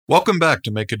Welcome back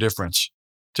to Make a Difference.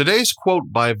 Today's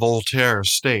quote by Voltaire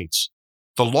states,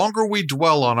 "The longer we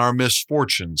dwell on our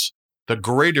misfortunes, the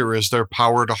greater is their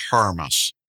power to harm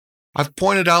us." I've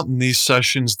pointed out in these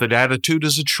sessions that attitude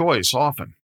is a choice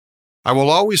often. I will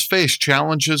always face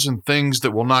challenges and things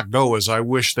that will not go as I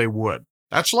wish they would.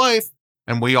 That's life,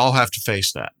 and we all have to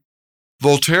face that.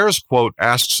 Voltaire's quote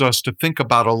asks us to think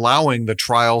about allowing the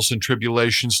trials and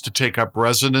tribulations to take up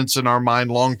residence in our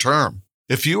mind long term.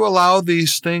 If you allow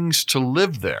these things to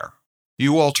live there,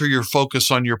 you alter your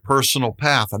focus on your personal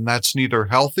path, and that's neither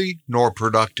healthy nor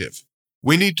productive.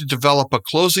 We need to develop a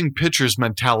closing pictures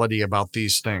mentality about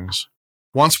these things.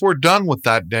 Once we're done with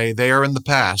that day, they are in the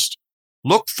past.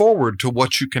 Look forward to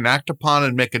what you can act upon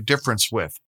and make a difference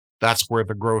with. That's where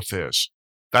the growth is.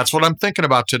 That's what I'm thinking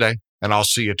about today, and I'll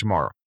see you tomorrow.